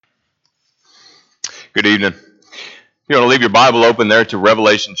Good evening. If you want to leave your Bible open there to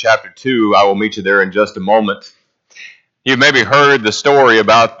Revelation chapter 2, I will meet you there in just a moment. You've maybe heard the story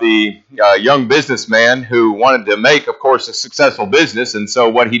about the young businessman who wanted to make, of course, a successful business. And so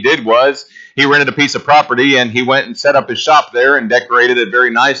what he did was he rented a piece of property and he went and set up his shop there and decorated it very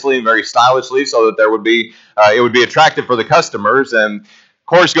nicely and very stylishly so that it would be attractive for the customers. And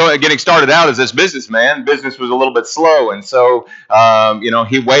of course, getting started out as this businessman, business was a little bit slow. And so,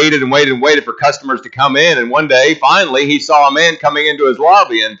 he waited and waited and waited for customers to come in. And one day, finally, he saw a man coming into his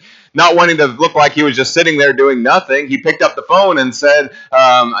lobby. And not wanting to look like he was just sitting there doing nothing, he picked up the phone and said,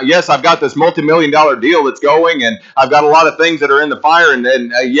 yes, I've got this multi-million-dollar deal that's going, and I've got a lot of things that are in the fire,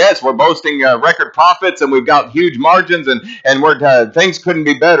 and yes, we're boasting record profits, and we've got huge margins, and things couldn't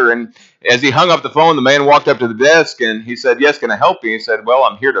be better. And as he hung up the phone, the man walked up to the desk, and he said, yes, can I help you? He said, well,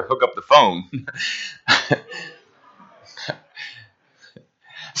 I'm here to hook up the phone.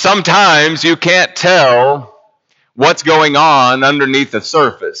 Sometimes you can't tell what's going on underneath the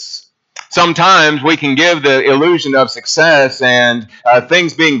surface. Sometimes we can give the illusion of success and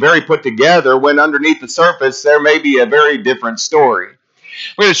things being very put together when underneath the surface there may be a very different story.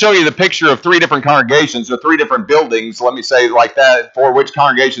 I'm going to show you the picture of three different congregations or three different buildings, let me say like that, for which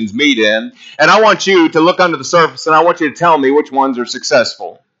congregations meet in. And I want you to look under the surface and I want you to tell me which ones are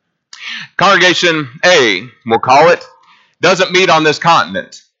successful. Congregation A, we'll call it, doesn't meet on this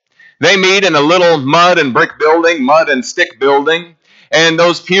continent. They meet in a little mud and brick building, mud and stick building, and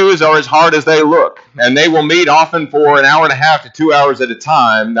those pews are as hard as they look. And they will meet often for an hour and a half to 2 hours at a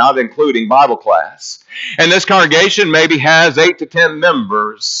time, not including Bible class. And this congregation maybe has 8 to 10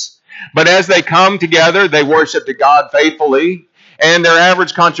 members. But as they come together, they worship to God faithfully, and their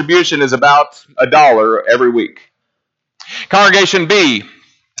average contribution is about $1 every week. Congregation B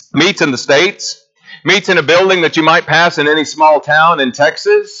meets in the States, meets in a building that you might pass in any small town in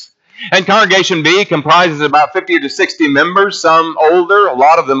Texas. And Congregation B comprises about 50 to 60 members, some older, a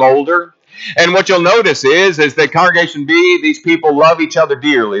lot of them older. And what you'll notice is that Congregation B, these people love each other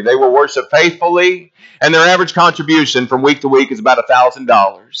dearly. They will worship faithfully, and their average contribution from week to week is about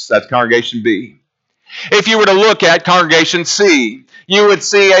 $1,000. That's Congregation B. If you were to look at Congregation C, you would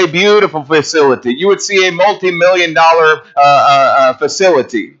see a beautiful facility. You would see a multi-million-dollar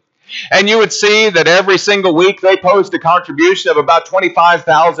facility. And you would see that every single week they post a contribution of about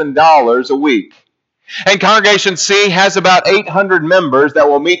 $25,000 a week. And Congregation C has about 800 members that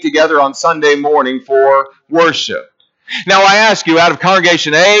will meet together on Sunday morning for worship. Now I ask you, out of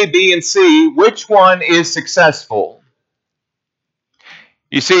Congregation A, B, and C, which one is successful?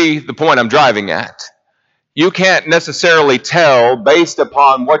 You see the point I'm driving at. You can't necessarily tell based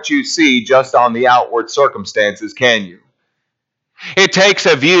upon what you see just on the outward circumstances, can you? It takes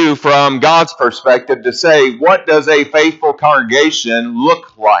a view from God's perspective to say, what does a faithful congregation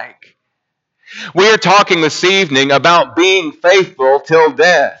look like? We are talking this evening about being faithful till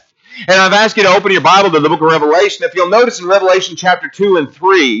death. And I've asked you to open your Bible to the book of Revelation. If you'll notice in Revelation chapter 2 and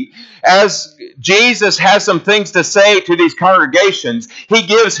 3, as Jesus has some things to say to these congregations, he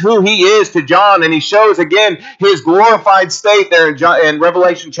gives who he is to John, and he shows again his glorified state there in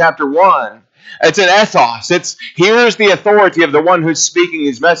Revelation chapter 1. It's an ethos. Here's the authority of the one who's speaking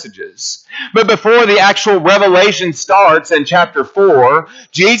these messages. But before the actual revelation starts in chapter 4,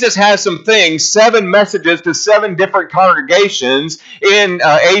 Jesus has some things, 7 messages to 7 different congregations in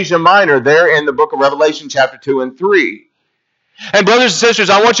Asia Minor there in the book of Revelation chapter 2 and 3. And brothers and sisters,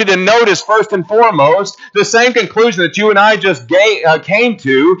 I want you to notice first and foremost, the same conclusion that you and I just came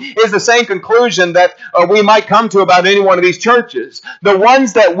to is the same conclusion that we might come to about any one of these churches. The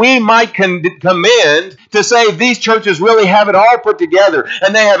ones that we might commend to say these churches really have it all put together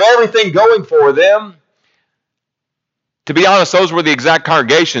and they have everything going for them. To be honest, those were the exact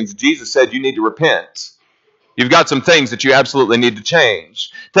congregations Jesus said you need to repent. You've got some things that you absolutely need to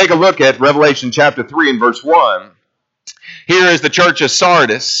change. Take a look at Revelation chapter 3 and verse 1. Here is the church of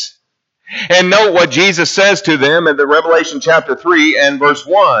Sardis. And note what Jesus says to them in the Revelation chapter 3 and verse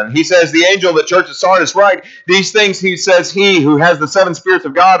 1. He says, the angel of the church of Sardis write these things, he says, he who has the 7 spirits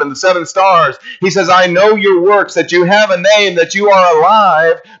of God and the 7 stars. He says, I know your works, that you have a name, that you are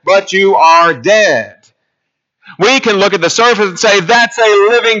alive, but you are dead. We can look at the surface and say, that's a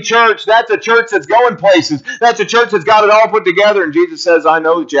living church. That's a church that's going places. That's a church that's got it all put together. And Jesus says, I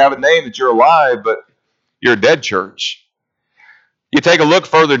know that you have a name, that you're alive, but you're a dead church. You take a look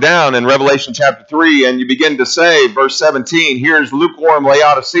further down in Revelation chapter 3 and you begin to say, verse 17, here's lukewarm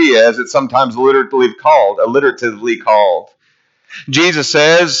Laodicea, as it's sometimes alliteratively called. Jesus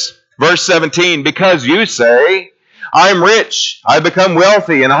says, verse 17, because you say, I am rich, I become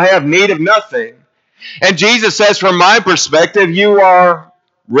wealthy, and I have need of nothing. And Jesus says, from my perspective, you are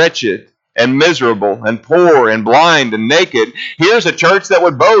wretched. and miserable and poor and blind and naked. Here's a church that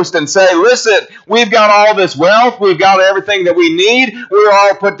would boast and say, listen, we've got all this wealth. We've got everything that we need. We're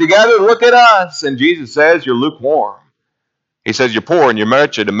all put together. Look at us. And Jesus says, you're lukewarm. He says, you're poor and you're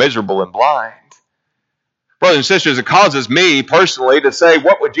wretched and miserable and blind. Brothers and sisters, it causes me personally to say,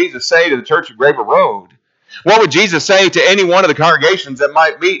 what would Jesus say to the church of Graber Road? What would Jesus say to any one of the congregations that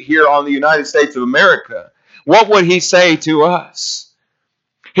might meet here on the United States of America? What would he say to us?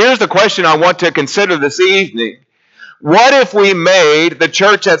 Here's the question I want to consider this evening. What if we made the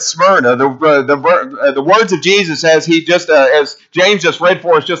church at Smyrna, the words of Jesus as James just read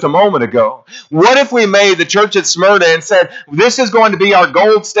for us just a moment ago, what if we made the church at Smyrna and said, this is going to be our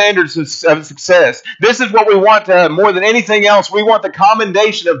gold standard of success. This is what we want more than anything else. We want the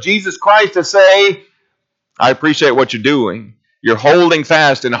commendation of Jesus Christ to say, I appreciate what you're doing. You're holding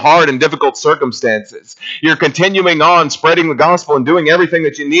fast in hard and difficult circumstances. You're continuing on spreading the gospel and doing everything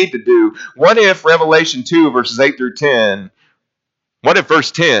that you need to do. What if Revelation 2, verses 8 through 10, what if verse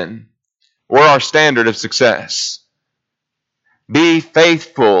 10 were our standard of success? Be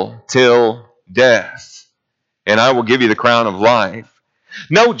faithful till death, and I will give you the crown of life.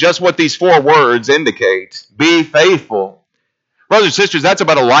 Note just what these 4 words indicate. Be faithful. Brothers and sisters, that's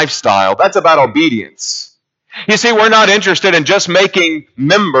about a lifestyle. That's about obedience. You see, we're not interested in just making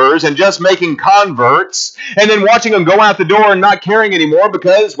members and just making converts and then watching them go out the door and not caring anymore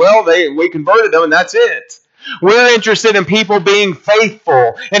because, well, we converted them and that's it. We're interested in people being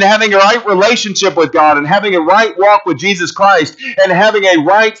faithful and having a right relationship with God and having a right walk with Jesus Christ and having a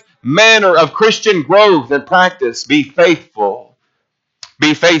right manner of Christian growth and practice. Be faithful.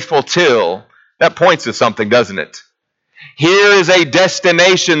 Be faithful till. That points to something, doesn't it? Here is a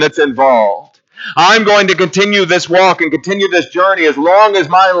destination that's involved. I'm going to continue this walk and continue this journey as long as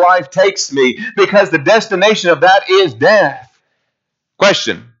my life takes me because the destination of that is death.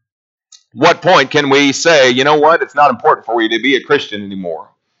 Question. What point can we say, you know what, it's not important for you to be a Christian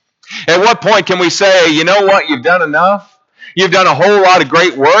anymore? At what point can we say, you know what, you've done enough? You've done a whole lot of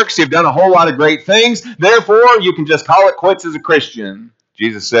great works. You've done a whole lot of great things. Therefore, you can just call it quits as a Christian.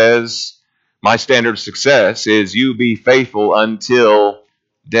 Jesus says, my standard of success is you be faithful until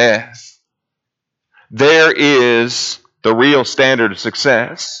death. There is the real standard of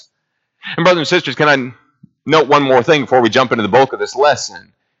success. And brothers and sisters, can I note one more thing before we jump into the bulk of this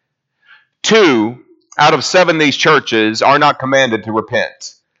lesson? 2 out of 7 of these churches are not commanded to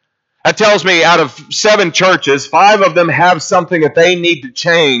repent. That tells me out of 7 churches, 5 of them have something that they need to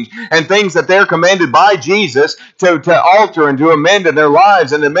change and things that they're commanded by Jesus to alter and to amend in their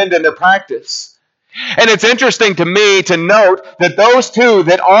lives and amend in their practice. And it's interesting to me to note that those 2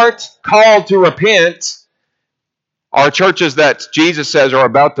 that aren't called to repent are churches that Jesus says are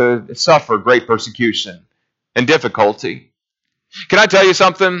about to suffer great persecution and difficulty. Can I tell you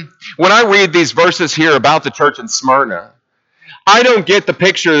something? When I read these verses here about the church in Smyrna, I don't get the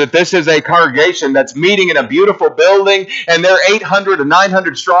picture that this is a congregation that's meeting in a beautiful building and they're 800 or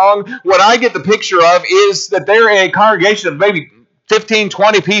 900 strong. What I get the picture of is that they're a congregation of maybe 15,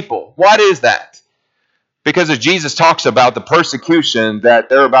 20 people. What is that? Because as Jesus talks about the persecution that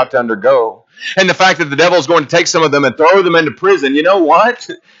they're about to undergo, and the fact that the devil is going to take some of them and throw them into prison, you know what?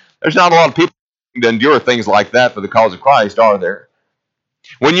 There's not a lot of people to endure things like that for the cause of Christ, are there?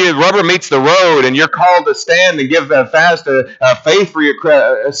 When your rubber meets the road and you're called to stand and give faith for your,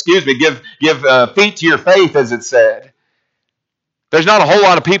 give feet to your faith, as it said, there's not a whole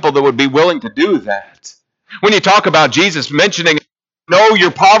lot of people that would be willing to do that. When you talk about Jesus mentioning know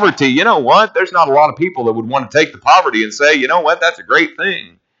your poverty, you know what? There's not a lot of people that would want to take the poverty and say, you know what? That's a great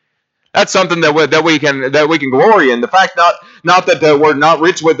thing. That's something that we can glory in. The fact not that we're not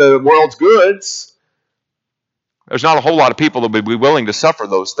rich with the world's goods. There's not a whole lot of people that would be willing to suffer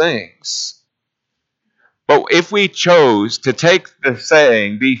those things. But if we chose to take the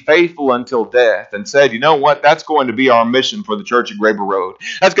saying, be faithful until death, and said, you know what, that's going to be our mission for the church at Graber Road.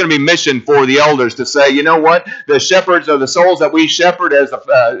 That's going to be mission for the elders to say, you know what, the shepherds are the souls that we shepherd as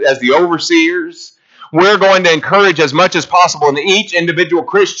the overseers. We're going to encourage as much as possible in each individual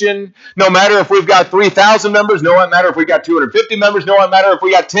Christian, no matter if we've got 3,000 members, no matter if we've got 250 members, no matter if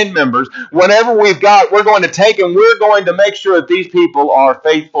we got 10 members. Whatever we've got, we're going to take and we're going to make sure that these people are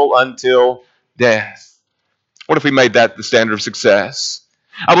faithful until death. What if we made that the standard of success?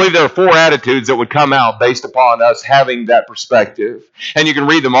 I believe there are 4 attitudes that would come out based upon us having that perspective. And you can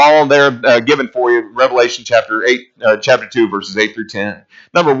read them all there given for you, Revelation chapter 2, verses 8 through 10.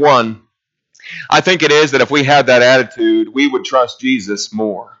 Number 1, I think it is that if we had that attitude, we would trust Jesus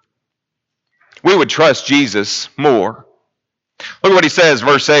more. We would trust Jesus more. Look at what he says,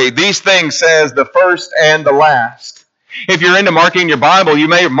 verse 8. These things says the first and the last. If you're into marking your Bible, you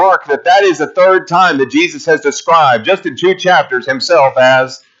may mark that that is the third time that Jesus has described, just in 2 chapters, himself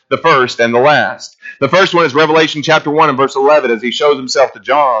as the first and the last. The first one is Revelation chapter 1 and verse 11 as he shows himself to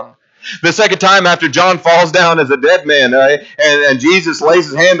John. The second time after John falls down as a dead man and Jesus lays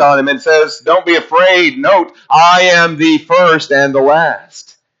his hand on him and says, don't be afraid. Note, I am the first and the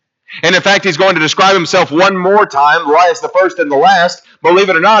last. And in fact, he's going to describe himself one more time as the first and the last, believe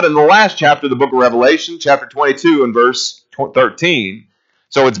it or not, in the last chapter of the book of Revelation, chapter 22 and verse 13.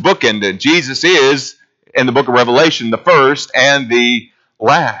 So it's bookended. Jesus is, in the book of Revelation, the first and the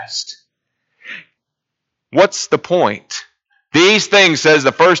last. What's the point? These things, says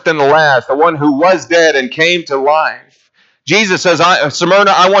the first and the last, the one who was dead and came to life. Jesus says,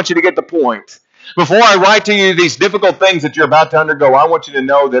 Smyrna, I want you to get the point. Before I write to you these difficult things that you're about to undergo, I want you to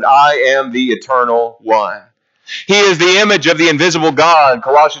know that I am the eternal one. He is the image of the invisible God,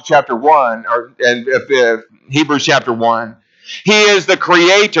 Colossians chapter 1, and Hebrews chapter 1. He is the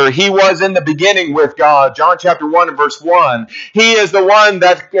creator. He was in the beginning with God, John chapter 1 and verse 1. He is the one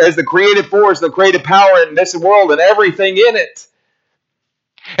that is the creative force, the creative power in this world and everything in it.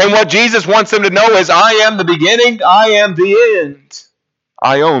 And what Jesus wants them to know is, I am the beginning, I am the end.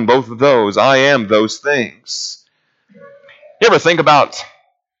 I own both of those. I am those things. You ever think about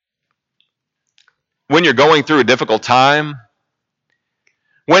when you're going through a difficult time,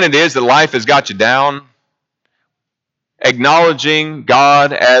 when it is that life has got you down, acknowledging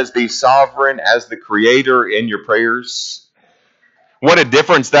God as the sovereign, as the creator in your prayers? What a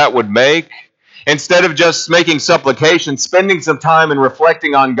difference that would make. Instead of just making supplication, spending some time and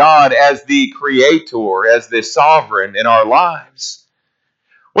reflecting on God as the creator, as the sovereign in our lives.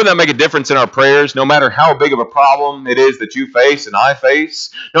 Wouldn't that make a difference in our prayers, no matter how big of a problem it is that you face and I face?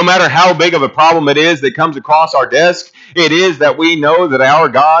 No matter how big of a problem it is that comes across our desk, it is that we know that our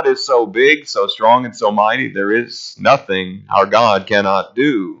God is so big, so strong, and so mighty, there is nothing our God cannot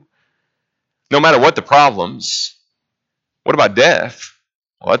do. No matter what the problems. What about death?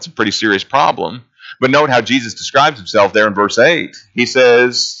 Well, that's a pretty serious problem. But note how Jesus describes himself there in verse 8. He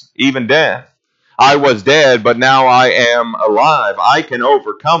says, even death. I was dead, but now I am alive. I can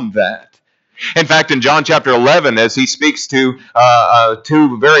overcome that. In fact, in John chapter 11, as he speaks to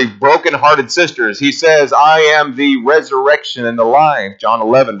two very broken-hearted sisters, he says, I am the resurrection and the life. John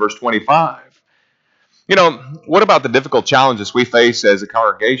 11, verse 25. You know, what about the difficult challenges we face as a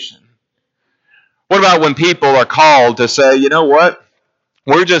congregation? What about when people are called to say, you know what?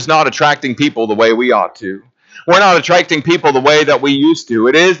 We're just not attracting people the way we ought to. We're not attracting people the way that we used to.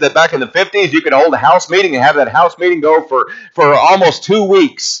 It is that back in the 50s, you could hold a house meeting and have that house meeting go for almost 2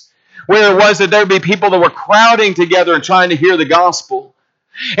 weeks. Where it was that there'd be people that were crowding together and trying to hear the gospel.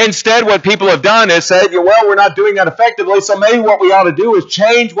 Instead, what people have done is said, well, we're not doing that effectively, so maybe what we ought to do is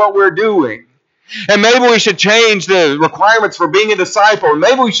change what we're doing. And maybe we should change the requirements for being a disciple.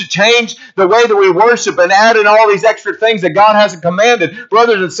 Maybe we should change the way that we worship and add in all these extra things that God hasn't commanded.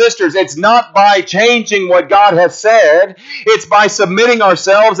 Brothers and sisters, it's not by changing what God has said. It's by submitting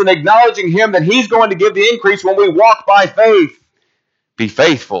ourselves and acknowledging Him that He's going to give the increase when we walk by faith. Be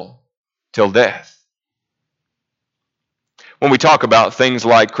faithful till death. When we talk about things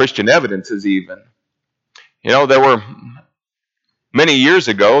like Christian evidences even, there were many years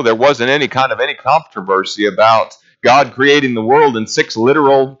ago, there wasn't any controversy about God creating the world in 6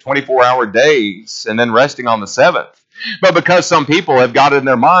 literal 24-hour days and then resting on the 7th. But because some people have got it in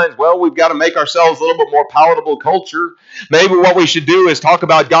their minds, well, we've got to make ourselves a little bit more palatable culture. Maybe what we should do is talk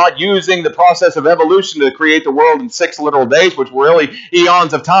about God using the process of evolution to create the world in 6 literal days, which were really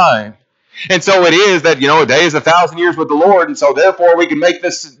eons of time. And so it is that, a day is 1,000 years with the Lord, and so therefore we can make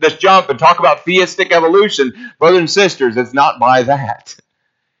this jump and talk about theistic evolution. Brothers and sisters, it's not by that.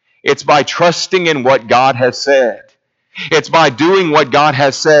 It's by trusting in what God has said. It's by doing what God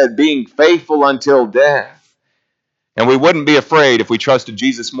has said, being faithful until death. And we wouldn't be afraid if we trusted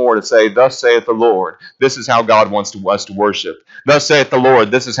Jesus more to say, thus saith the Lord, this is how God wants us to worship. Thus saith the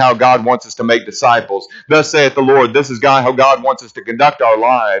Lord, this is how God wants us to make disciples. Thus saith the Lord, this is how God wants us to conduct our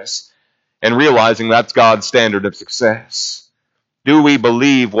lives. And realizing that's God's standard of success. Do we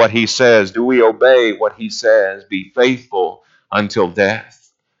believe what He says? Do we obey what He says? Be faithful until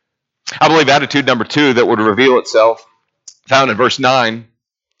death. I believe attitude number 2 that would reveal itself, found in verse 9.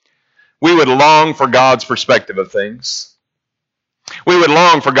 We would long for God's perspective of things. We would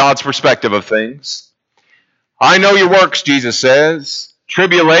long for God's perspective of things. I know your works, Jesus says,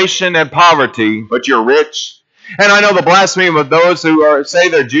 tribulation and poverty, but you're rich. And I know the blasphemy of those who say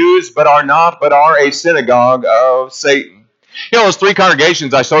they're Jews, but are not, but are a synagogue of Satan. Those 3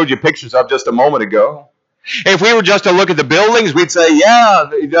 congregations I showed you pictures of just a moment ago. If we were just to look at the buildings, we'd say, yeah,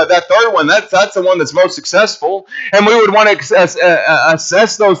 that third one, that's the one that's most successful. And we would want to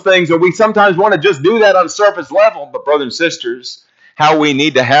assess those things, or we sometimes want to just do that on surface level. But brothers and sisters, how we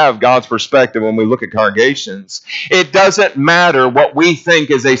need to have God's perspective when we look at congregations. It doesn't matter what we think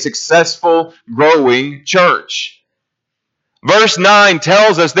is a successful, growing church. Verse 9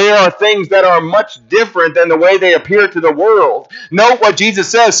 tells us there are things that are much different than the way they appear to the world. Note what Jesus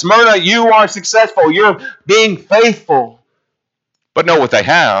says, Smyrna, you are successful. You're being faithful. But note what they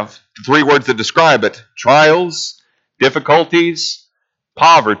have. The three words that describe it: trials, difficulties,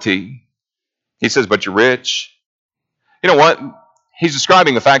 poverty. He says, but you're rich. You know what? He's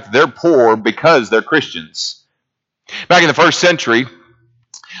describing the fact that they're poor because they're Christians. Back in the first century,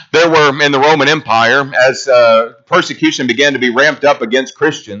 there were, in the Roman Empire, as persecution began to be ramped up against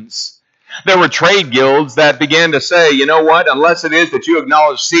Christians, there were trade guilds that began to say, you know what, unless it is that you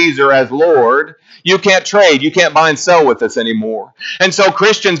acknowledge Caesar as Lord, you can't trade, you can't buy and sell with us anymore. And so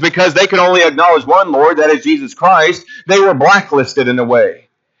Christians, because they could only acknowledge one Lord, that is Jesus Christ, they were blacklisted in a way.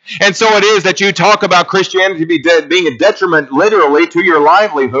 And so it is that you talk about Christianity being a detriment literally to your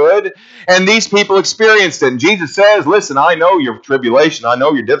livelihood, and these people experienced it. And Jesus says, listen, I know your tribulation, I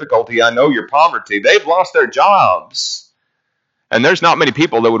know your difficulty, I know your poverty. They've lost their jobs. And there's not many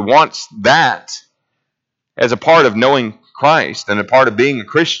people that would want that as a part of knowing Christ and a part of being a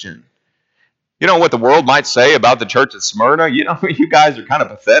Christian. You know what the world might say about the church at Smyrna? You know, you guys are kind of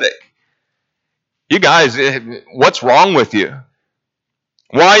pathetic. You guys, what's wrong with you?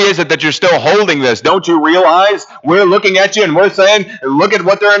 Why is it that you're still holding this? Don't you realize we're looking at you and we're saying, look at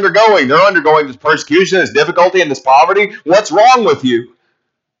what they're undergoing. They're undergoing this persecution, this difficulty, and this poverty. What's wrong with you?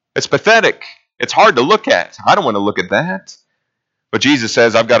 It's pathetic. It's hard to look at. I don't want to look at that. But Jesus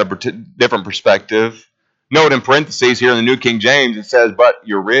says, I've got a different perspective. Note in parentheses here in the New King James, it says, but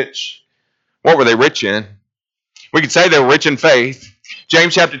you're rich. What were they rich in? We could say they were rich in faith.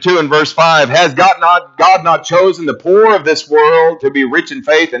 James chapter 2 and verse 5, has God not chosen the poor of this world to be rich in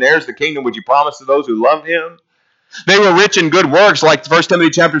faith and heirs the kingdom which he promised to those who love him? They were rich in good works, like 1 Timothy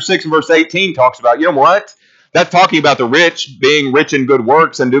chapter 6 and verse 18 talks about. You know what? That's talking about the rich being rich in good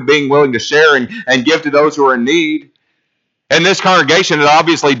works and being willing to share and give to those who are in need. And this congregation has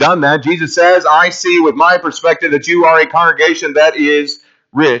obviously done that. Jesus says, I see with my perspective that you are a congregation that is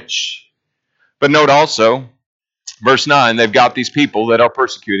rich. But note also, verse 9, they've got these people that are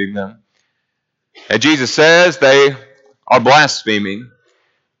persecuting them. And Jesus says they are blaspheming.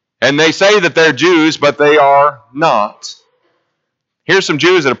 And they say that they're Jews, but they are not. Here's some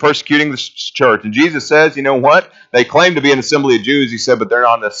Jews that are persecuting this church. And Jesus says, you know what? They claim to be an assembly of Jews. He said, but they're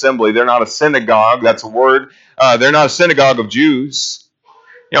not an assembly. They're not a synagogue. That's a word. They're not a synagogue of Jews.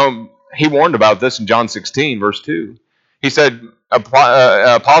 You know, he warned about this in John 16, verse 2. He said,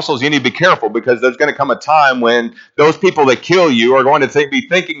 apostles, you need to be careful because there's going to come a time when those people that kill you are going to be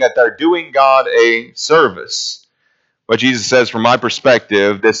thinking that they're doing God a service. But Jesus says, from my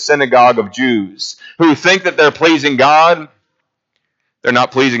perspective, this synagogue of Jews who think that they're pleasing God, they're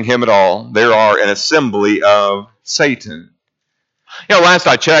not pleasing him at all. They are an assembly of Satan. You know, last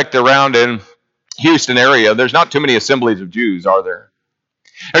I checked around in Houston area, there's not too many assemblies of Jews, are there?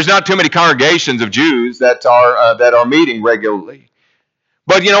 There's not too many congregations of Jews that are meeting regularly.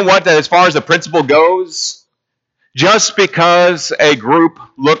 But you know what? As far as the principle goes, just because a group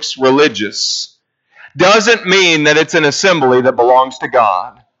looks religious doesn't mean that it's an assembly that belongs to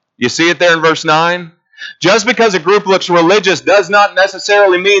God. You see it there in verse 9? Just because a group looks religious does not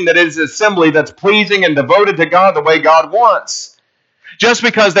necessarily mean that it is an assembly that's pleasing and devoted to God the way God wants. Just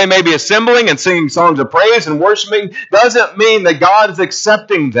because they may be assembling and singing songs of praise and worshiping doesn't mean that God is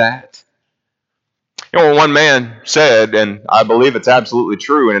accepting that. You know, one man said, and I believe it's absolutely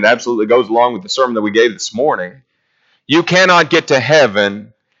true, and it absolutely goes along with the sermon that we gave this morning, you cannot get to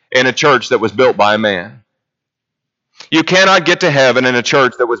heaven in a church that was built by a man. You cannot get to heaven in a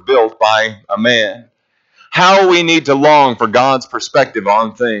church that was built by a man. How we need to long for God's perspective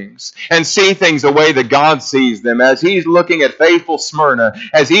on things and see things the way that God sees them as he's looking at faithful Smyrna,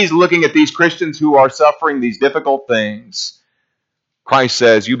 as he's looking at these Christians who are suffering these difficult things. Christ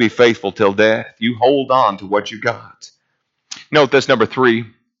says, you be faithful till death. You hold on to what you got. Note this, number 3.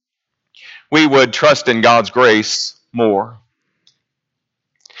 We would trust in God's grace more.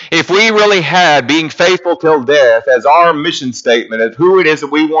 If we really had being faithful till death as our mission statement of who it is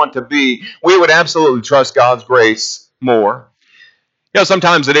that we want to be, we would absolutely trust God's grace more. You know,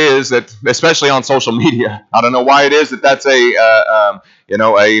 sometimes it is that, especially on social media, I don't know why it is that that's a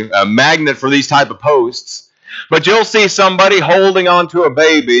magnet for these type of posts. But you'll see somebody holding on to a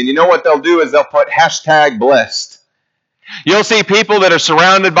baby, and you know what they'll do is they'll put hashtag blessed. You'll see people that are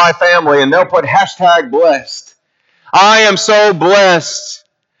surrounded by family and they'll put hashtag blessed. I am so blessed.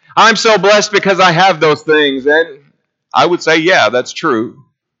 I'm so blessed because I have those things. And I would say, yeah, that's true.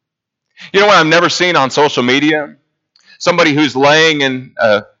 You know what I've never seen on social media? Somebody who's laying in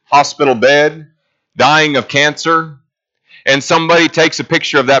a hospital bed, dying of cancer, and somebody takes a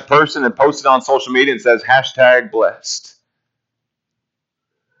picture of that person and posts it on social media and says, hashtag blessed.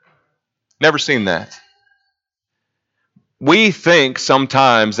 Never seen that. We think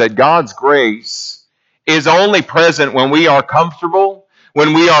sometimes that God's grace is only present when we are comfortable,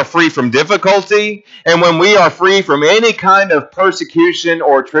 when we are free from difficulty, and when we are free from any kind of persecution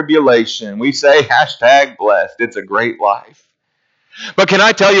or tribulation. We say, hashtag blessed. It's a great life. But can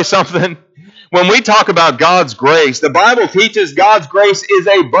I tell you something? When we talk about God's grace, the Bible teaches God's grace is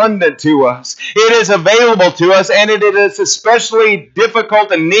abundant to us. It is available to us, and it is especially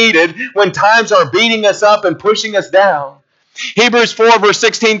difficult and needed when times are beating us up and pushing us down. Hebrews 4 verse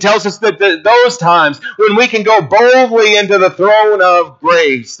 16 tells us that those times when we can go boldly into the throne of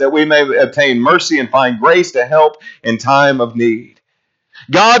grace, that we may obtain mercy and find grace to help in time of need.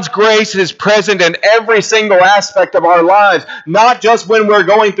 God's grace is present in every single aspect of our lives, not just when we're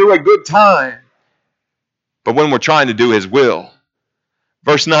going through a good time, but when we're trying to do His will.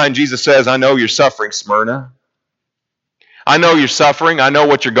 Verse 9, Jesus says, I know you're suffering, Smyrna. I know you're suffering. I know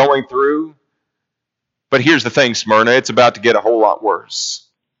what you're going through. But here's the thing, Smyrna, it's about to get a whole lot worse.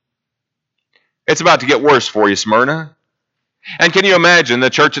 It's about to get worse for you, Smyrna. And can you imagine the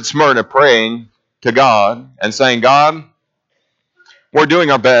church at Smyrna praying to God and saying, God, we're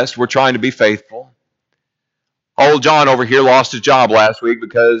doing our best. We're trying to be faithful. Old John over here lost his job last week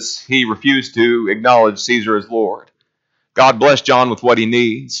because he refused to acknowledge Caesar as Lord. God bless John with what he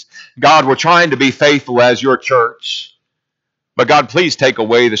needs. God, we're trying to be faithful as your church. But God, please take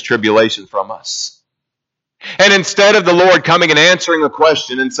away this tribulation from us. And instead of the Lord coming and answering the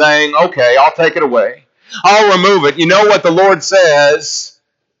question and saying, okay, I'll take it away, I'll remove it, you know what the Lord says?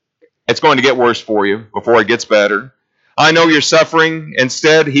 It's going to get worse for you before it gets better. I know you're suffering.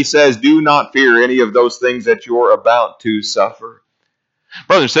 Instead, He says, do not fear any of those things that you're about to suffer.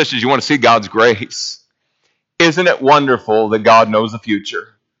 Brothers and sisters, you want to see God's grace. Isn't it wonderful that God knows the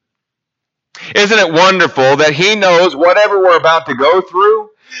future? Isn't it wonderful that He knows whatever we're about to go through?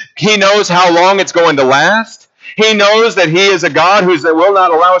 He knows how long it's going to last. He knows that He is a God who will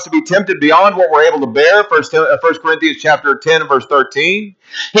not allow us to be tempted beyond what we're able to bear. 1 Corinthians chapter 10 verse 13.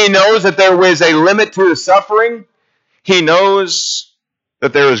 He knows that there is a limit to the suffering. He knows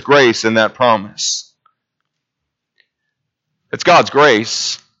that there is grace in that promise. It's God's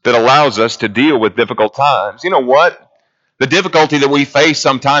grace that allows us to deal with difficult times. You know what? The difficulty that we face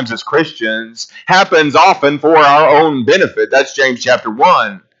sometimes as Christians happens often for our own benefit. That's James chapter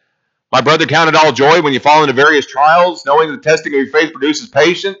 1. My brother, count it all joy when you fall into various trials, knowing the testing of your faith produces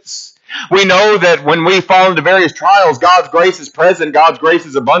patience. We know that when we fall into various trials, God's grace is present. God's grace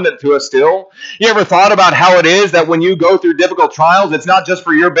is abundant to us still. You ever thought about how it is that when you go through difficult trials, it's not just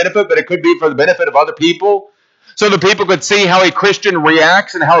for your benefit, but it could be for the benefit of other people? So the people could see how a Christian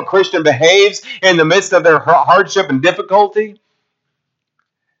reacts and how a Christian behaves in the midst of their hardship and difficulty.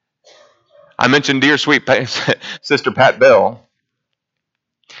 I mentioned dear sweet Sister Pat Bell.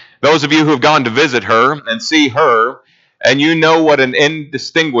 Those of you who have gone to visit her and see her, and you know what an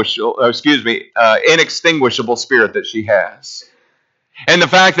inextinguishable spirit that she has. And the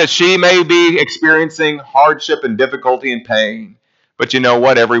fact that she may be experiencing hardship and difficulty and pain, but you know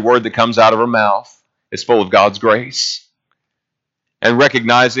what? Every word that comes out of her mouth is full of God's grace and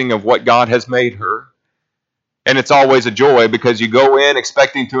recognizing of what God has made her. And it's always a joy because you go in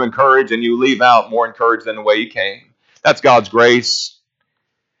expecting to encourage and you leave out more encouraged than the way you came. That's God's grace.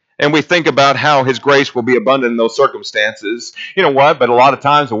 And we think about how His grace will be abundant in those circumstances. You know what? But a lot of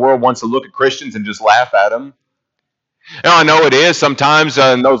times the world wants to look at Christians and just laugh at them. Now, I know it is sometimes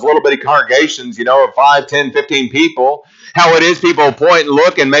in those little bitty congregations, of 5, 10, 15 people, how it is people point and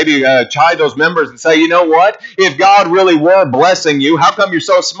look and maybe chide those members and say, you know what? If God really were blessing you, how come you're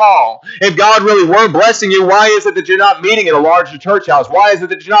so small? If God really were blessing you, why is it that you're not meeting in a larger church house? Why is it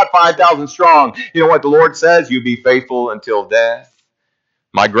that you're not 5,000 strong? You know what the Lord says? You be faithful until death.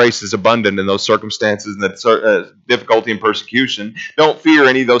 My grace is abundant in those circumstances and that difficulty and persecution. Don't fear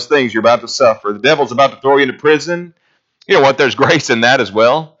any of those things you're about to suffer. The devil's about to throw you into prison. You know what? There's grace in that as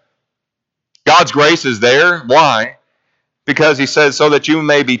well. God's grace is there. Why? Because He says so that you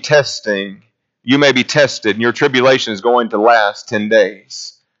may be tested, and your tribulation is going to last 10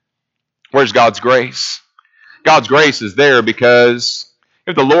 days. Where's God's grace? God's grace is there because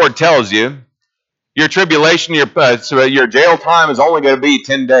if the Lord tells you, your tribulation, your jail time is only going to be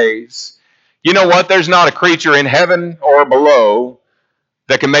 10 days. You know what? There's not a creature in heaven or below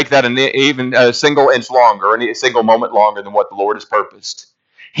that can make that even a single inch longer, or a single moment longer than what the Lord has purposed.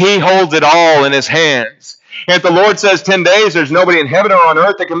 He holds it all in His hands. And if the Lord says 10 days, there's nobody in heaven or on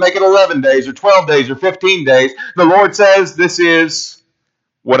earth that can make it 11 days or 12 days or 15 days. The Lord says, this is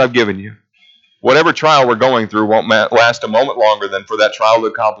what I've given you. Whatever trial we're going through won't last a moment longer than for that trial to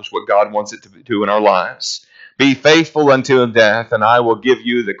accomplish what God wants it to do in our lives. Be faithful until death, and I will give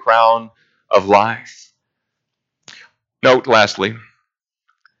you the crown of life. Note, lastly,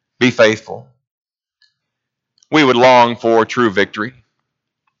 be faithful. We would long for true victory.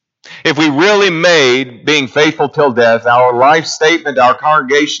 If we really made being faithful till death our life statement, our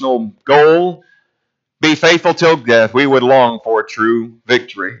congregational goal, be faithful till death, we would long for true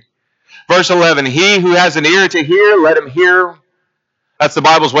victory. Verse 11, he who has an ear to hear, let him hear. That's the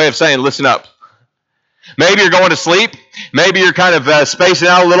Bible's way of saying, listen up. Maybe you're going to sleep. Maybe you're kind of spacing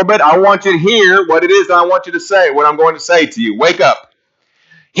out a little bit. I want you to hear what it is that I want you to say, what I'm going to say to you. Wake up.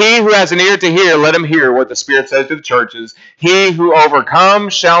 He who has an ear to hear, let him hear what the Spirit says to the churches. He who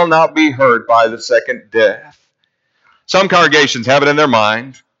overcomes shall not be hurt by the second death. Some congregations have it in their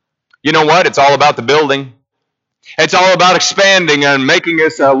mind. You know what? It's all about the building. It's all about expanding and making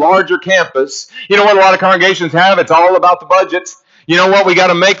this a larger campus. You know what a lot of congregations have? It's all about the budget. You know what? We got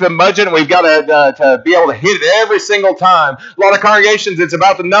to make the budget, and we've got to be able to hit it every single time. A lot of congregations, it's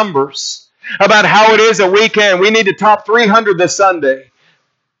about the numbers, about how it is that we need to top 300 this Sunday.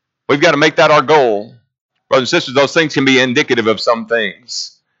 We've got to make that our goal. Brothers and sisters, those things can be indicative of some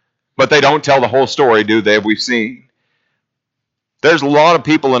things, but they don't tell the whole story, do they? We've seen. There's a lot of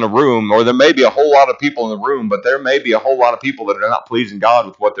people in a room, or there may be a whole lot of people in the room, but there may be a whole lot of people that are not pleasing God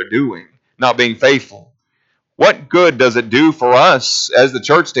with what they're doing, not being faithful. What good does it do for us as the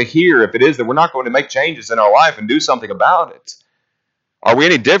church to hear if it is that we're not going to make changes in our life and do something about it? Are we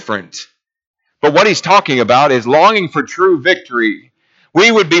any different? But what he's talking about is longing for true victory.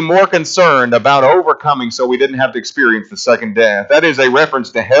 We would be more concerned about overcoming so we didn't have to experience the second death. That is a reference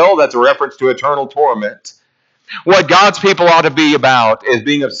to hell. That's a reference to eternal torment. What God's people ought to be about is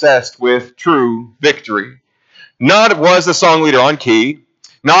being obsessed with true victory. Not was the song leader on key,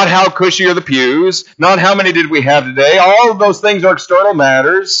 not how cushy are the pews, not how many did we have today. All of those things are external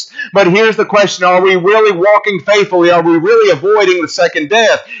matters. But here's the question, are we really walking faithfully? Are we really avoiding the second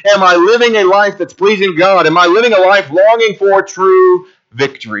death? Am I living a life that's pleasing God? Am I living a life longing for true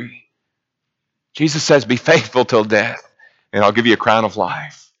victory? Jesus says, be faithful till death, and I'll give you a crown of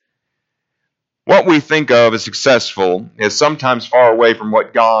life. What we think of as successful is sometimes far away from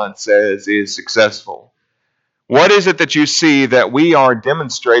what God says is successful. What is it that you see that we are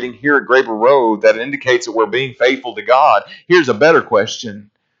demonstrating here at Graber Road that indicates that we're being faithful to God? Here's a better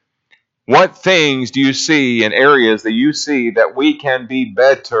question. What things do you see in areas that you see that we can be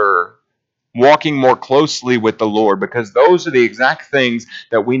better, walking more closely with the Lord? Because those are the exact things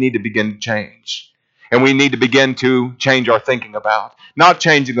that we need to begin to change. And we need to begin to change our thinking about. Not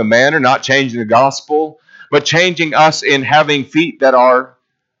changing the manner, not changing the gospel, but changing us in having feet that are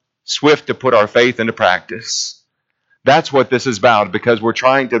swift to put our faith into practice. That's what this is about, because we're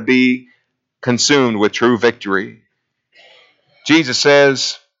trying to be consumed with true victory. Jesus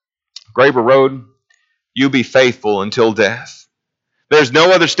says, Graber Road, you be faithful until death. There's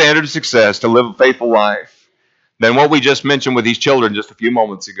no other standard of success to live a faithful life than what we just mentioned with these children just a few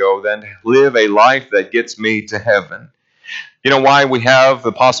moments ago, than live a life that gets me to heaven. You know why we have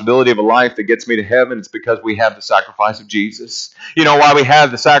the possibility of a life that gets me to heaven? It's because we have the sacrifice of Jesus. You know why we have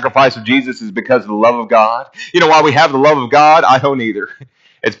the sacrifice of Jesus is because of the love of God. You know why we have the love of God? I don't either.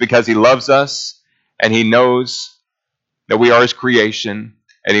 It's because He loves us, and He knows that we are His creation,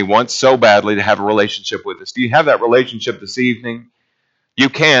 and He wants so badly to have a relationship with us. Do you have that relationship this evening? You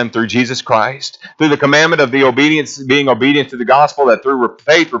can through Jesus Christ, through the commandment of the obedience, being obedient to the gospel, that through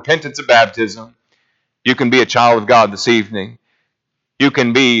faith, repentance, and baptism, you can be a child of God this evening. You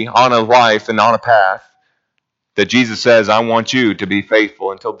can be on a life and on a path that Jesus says, I want you to be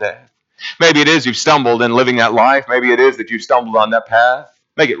faithful until death. Maybe it is you've stumbled in living that life. Maybe it is that you've stumbled on that path.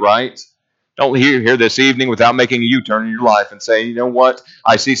 Make it right. Don't leave here this evening without making a U-turn in your life and saying, you know what?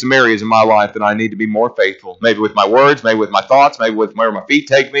 I see some areas in my life that I need to be more faithful. Maybe with my words, maybe with my thoughts, maybe with where my feet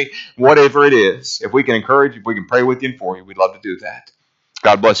take me. Whatever it is. If we can encourage, if we can pray with you and for you, we'd love to do that.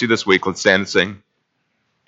 God bless you this week. Let's stand and sing.